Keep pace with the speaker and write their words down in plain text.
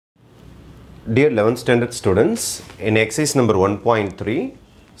Dear 11th standard students, in exercise number 1.3,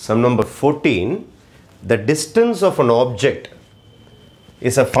 sum number 14, the distance of an object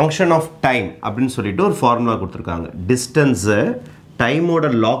is a function of time. அப்படினு சொல்லிட்டு ஒரு formula கொடுத்திருக்காங்க. Distance time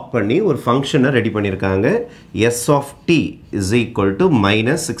ஓட lock பண்ணி ஒரு ஃபங்க்ஷனை ரெடி பண்ணிருக்காங்க. S of t is equal to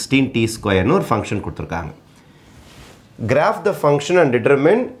minus 16t square னு ஒரு ஃபங்க்ஷன் கொடுத்திருக்காங்க. Graph the function and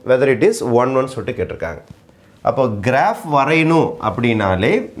determine whether it is 1 சொல்லிட்டு கேட்டிருக்காங்க. அப்போ கிராஃப் வரையணும்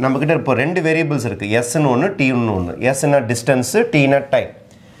அப்படினாலே நம்மகிட்ட இப்போ ரெண்டு வேரியபிள்ஸ் இருக்கு s ன்னு ஒன்னு t ன்னு ஒன்னு. s ன்னா டிஸ்டன்ஸ், t ன்னா டைம்.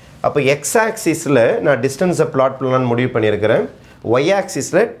 அப்போ x ஆக்சிஸ்ல நான் டிஸ்டன்ஸை பிளாட் பண்ணலாம்னு முடிவு பண்ணியிருக்கிறேன். y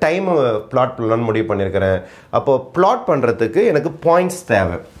ஆக்சிஸ்ல டைம் பிளாட் பண்ணலாம்னு முடிவு பண்ணியிருக்கிறேன். அப்போ பிளாட் பண்றதுக்கு எனக்கு பாயிண்ட்ஸ்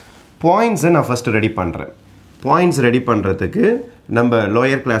தேவை. பாயிண்ட்ஸை நான் ஃபர்ஸ்ட் ரெடி பண்றேன். பாயிண்ட்ஸ் ரெடி பண்ணுறதுக்கு நம்ம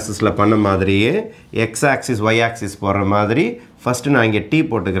லோயர் கிளாஸஸில் பண்ண மாதிரியே எக்ஸ் ஆக்சிஸ் ஒய் ஆக்சிஸ் போடுற மாதிரி ஃபஸ்ட்டு நான் இங்கே டி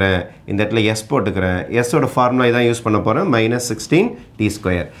போட்டுக்கிறேன், இந்த இடத்துல எஸ் போட்டுக்கிறேன். எஸ்ஸோட ஃபார்முலா இதான் யூஸ் பண்ண போகிறேன், minus 16t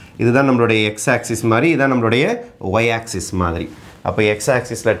square. இதுதான் நம்மளுடைய எக்ஸ் ஆக்சிஸ் மாதிரி, இதுதான் நம்மளுடைய ஒய் ஆக்சிஸ் மாதிரி. அப்போ எக்ஸ்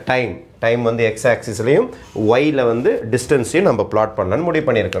ஆக்சிஸில் டைம் வந்து எக்ஸ் ஆக்சிஸ்லையும் ஒயில் வந்து டிஸ்டன்ஸையும் நம்ம பிளாட் பண்ணலான்னு முடிவு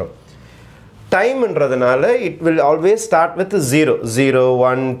பண்ணியிருக்கிறோம். டைம்ன்றதுனால it will always start with 0,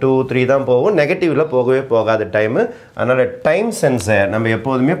 1, 2, 3 தான் போகும். நெகட்டிவ்ல போகவே போகாது டைம். அதனால டைம் சென்ஸை நம்ம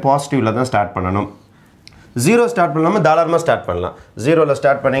எப்போதுமே பாசிட்டிவ்ல தான் ஸ்டார்ட் பண்ணணும். 0 ஸ்டார்ட் பண்ணாமல் தாராளமாக ஸ்டார்ட் பண்ணலாம். 0ல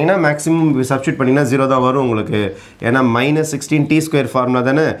ஸ்டார்ட் பண்ணிங்கன்னா மேக்ஸிமம் சப்ஸ்டியூட் பண்ணிங்கன்னா 0 தான் வரும் உங்களுக்கு. ஏன்னா minus 16t square ஃபார்முலா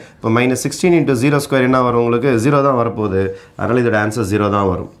தானே. இப்போ minus 16 into 0 square என்ன வரும் உங்களுக்கு? 0 தான் வரப்போகுது. அதனால் இதோட ஆன்சர் 0 தான்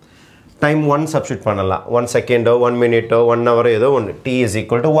வரும். டைம் 1 சப்ஸ்டியூட் பண்ணலாம். 1 செகண்டோ 1 மினிட்டோ 1 ஹவரோ ஏதோ ஒன்று. t is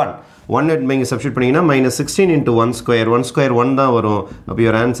equal to 1. 1 நீங்கள் சப்ஸ்டியூட் பண்ணிங்கன்னா minus 16 into 1 square 1 தான் வரும். அப்போ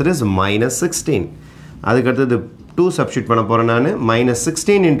your answer is minus 16. அதுக்கடுத்தது 2 சப்ஸ்டியூட் பண்ண போகிறேன் நான். minus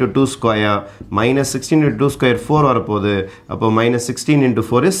 16 into 2 square minus 16 into 2 square 4 வரப்போகுது. அப்போ minus 16 into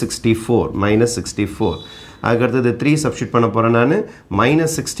 4 is 64, minus 64. அதுக்கடுத்தது 3 சப்ஸ்டியூட் பண்ண போகிறேன் நான்.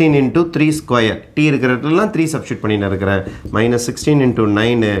 minus 16 into 3 square t இருக்கிற இடத்துலலாம் 3 சப்ஸ்டியூட் பண்ணிட்டு இருக்கிறேன். minus 16 into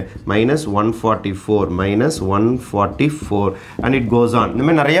 9 minus 144, minus 144 and it goes on. இந்த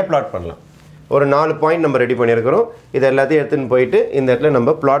மாதிரி நிறைய பிளாட் பண்ணலாம். ஒரு 4 பாயிண்ட் நம்ம ரெடி பண்ணியிருக்கிறோம். இது எல்லாத்தையும் எடுத்துன்னு போயிட்டு இந்த இடத்துல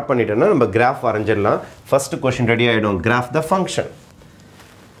நம்ம பிளாட் பண்ணிட்டோம்னா நம்ம கிராஃப் வரைஞ்சிடலாம். ஃபர்ஸ்ட் கொஸ்டின் ரெடி ஆகிடும். கிராஃப் த ஃபங்க்ஷன்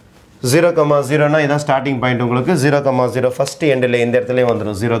 0,0னா இதான் ஸ்டார்டிங் பாயிண்ட் உங்களுக்கு. 0,0 ஃபர்ஸ்ட் எண்டில் இந்த இடத்துலையும்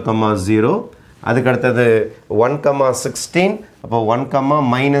வந்துடும் 0,0. அதுக்கடுத்தது 1,16. அப்போ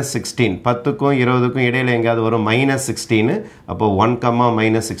 1,-16 10க்கும் 20க்கும் இடையில் எங்கேயாவது வரும் -16. அப்போ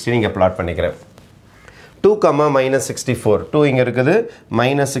 1,-16 இங்கே பிளாட் பண்ணிக்கிறேன். 2,-64 2 இங்கே இருக்குது.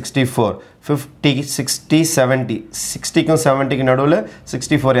 -64 50 60 70 60க்கும் 70க்கும் நடுவில்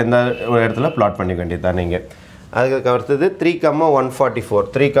 64 எந்த ஒரு இடத்துல பிளாட் பண்ணிக்க வேண்டியது தான் நீங்கள். அதுக்கு அடுத்தது 3,144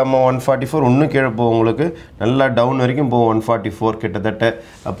 3,144 இன்னும் கீழே போகும் உங்களுக்கு. நல்லா டவுன் வரைக்கும் போகும் 144 கிட்டத்தட்ட.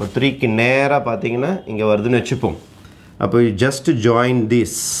 அப்போ 3க்கு நேராக பார்த்தீங்கன்னா இங்கே வருதுன்னு வச்சுப்போம். அப்போ ஜஸ்ட் ஜாயின்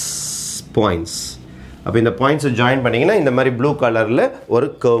தீஸ் பாயிண்ட்ஸ். அப்போ இந்த பாயிண்ட்ஸை ஜாயின் பண்ணிங்கன்னா இந்த மாதிரி ப்ளூ கலரில் ஒரு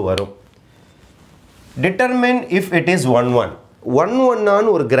கர்வ் வரும். டிட்டர்மின் இஃப் இட் இஸ்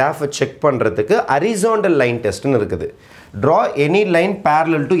 1 ஒரு கிராஃபை செக் பண்ணுறதுக்கு ஹரிசாண்டல் லைன் டெஸ்ட்னு இருக்குது. Draw any line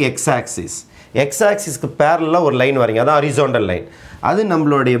parallel to x axis. x axisக்கு பேரலாக ஒரு லைன் வரீங்க, அதான் ஹரிசாண்டல் லைன். அது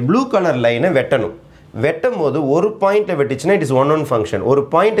நம்மளுடைய ப்ளூ கலர் லைனை வெட்டும் போது ஒரு பாயிண்ட்டை வெட்டிச்சுன்னா இட் இஸ் 1 ஃபங்க்ஷன். ஒரு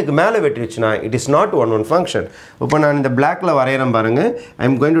பாயிண்ட்டுக்கு மேலே வெட்டிச்சுன்னா இட் இஸ் நாட் 1 ஃபங்க்ஷன். இப்போ நான் இந்த பிளாக்ல வரைகிறேன் பாருங்க. I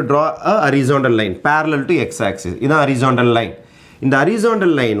am going to draw a horizontal line parallel to x axis. இதுதான் ஹரிசாண்டல் லைன். இந்த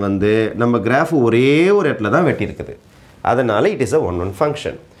ஹரிசாண்டல் லைன் வந்து நம்ம கிராஃப் ஒரே ஒரு இடத்துல தான் வெட்டியிருக்குது. அதனால இட் இஸ் அ 1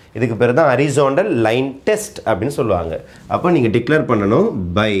 ஃபங்க்ஷன். இதுக்கு பேர் தான் ஹரிசாண்டல் லைன் டெஸ்ட் அப்படின்னு சொல்லுவாங்க. அப்போ நீங்கள் டிக்ளேர் பண்ணணும்,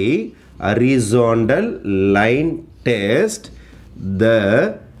 by horizontal line test the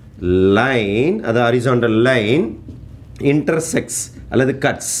line, அது horizontal line intersects அல்லது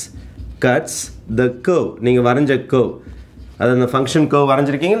cuts the curve. நீங்கள் வரைஞ்ச curve, அது அந்த ஃபங்க்ஷன் curve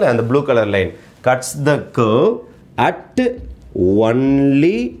வரைஞ்சிருக்கீங்களா, அந்த blue colour line cuts the curve at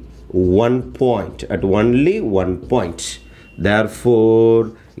only one point. Therefore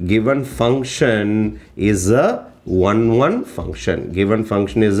given function is a 1 function. Given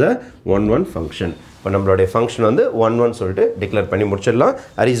function is a 1 function. இப்போ நம்மளுடைய function வந்து 1 சொல்லிட்டு டிக்ளேர் பண்ணி முடிச்சிடலாம்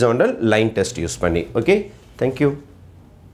ஹரிசாண்டல் லைன் டெஸ்ட் யூஸ் பண்ணி. Okay, thank you.